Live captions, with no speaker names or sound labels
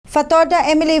Fatorda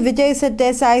MLA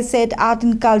Vijai said Art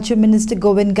and Culture Minister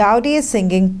Gaude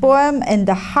singing poem in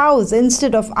the House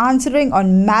instead of answering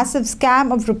on massive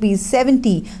scam of rupees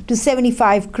 70 to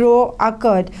 75 crore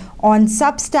occurred on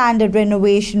substandard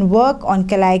renovation work on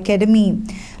Kala Academy.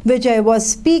 Vijai was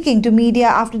speaking to media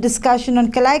after discussion on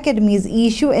Kala Academy's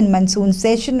issue in monsoon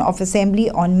session of Assembly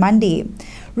on Monday.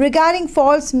 Regarding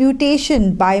false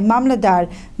mutation by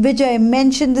Mamladar, Vijay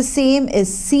mentioned the same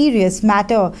is serious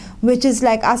matter, which is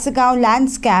like Asagaon land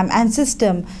scam and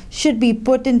system should be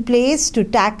put in place to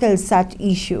tackle such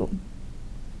issue.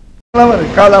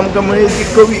 काल आमकां मेळ्ळी ती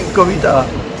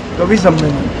कवी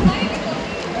संमेलन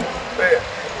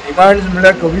demands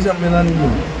म्हळ्यार कवी संमेलन न्हू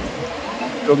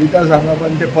कविता सांगप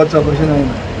आनी तें पद अशें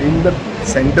जायना in the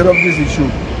centre of these issue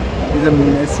is a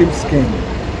massive scam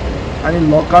आणि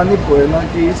लोकांनी पळयलां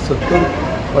की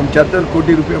 70-75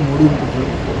 कोटी रुपया मोडून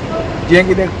पसून जे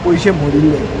कितें पयशे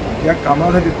मोडिल्ले ह्या कामा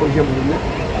खातीर पयशे मोडिल्ले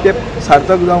ते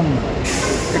सार्थक जावंक ना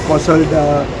ते कोसळटा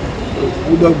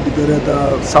उदक भितर येता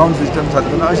सावंड सिस्टम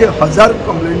सारको ना अशे 1000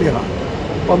 कंप्लेंटी आहा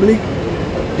पब्लीक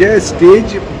जे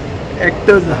स्टेज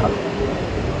एक्टर्स आहा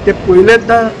ते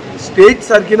पयलेंदा स्टेज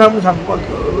सारकी ना म्हणून सांगपाक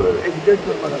एग्जिक्यूट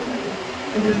करपाक लागले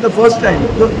this is the first time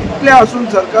so इतले आसून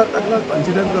सरकार ताका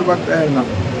कन्सिडर करपाक तयार ना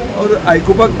और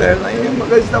आयकुपाक तयार ना हें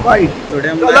म्हाका दिसता वायट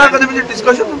कला अकादमीचें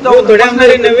डिस्कशन थोड्या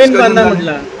नवीन बांदा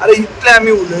म्हटला अरे इतले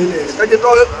आमी उलयले ताचें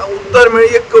तो उत्तर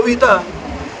मेळ्ळी एक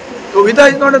कविता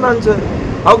is not an answer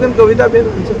how can Kavita B N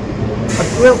answer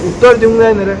तुवें उत्तर दिवंक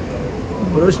जाय न्ही रे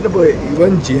प्रश्न पळय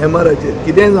इवन GMRचेर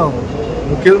कितें जावं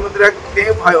मुखेलमंत्र्याक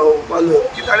तें पावलो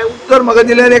की ताणें उत्तर म्हाका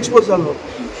दिल्यार एक्सपोज जालो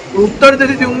उत्तर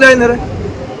तरी दिवंक जाय न्ही रे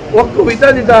हो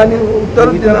कविता दिता आनी उत्तर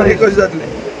दिना हें कशें जातलें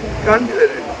काण दिलें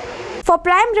रे. For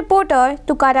Prime reporter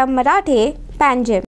Tukaram Marathe, Panjim.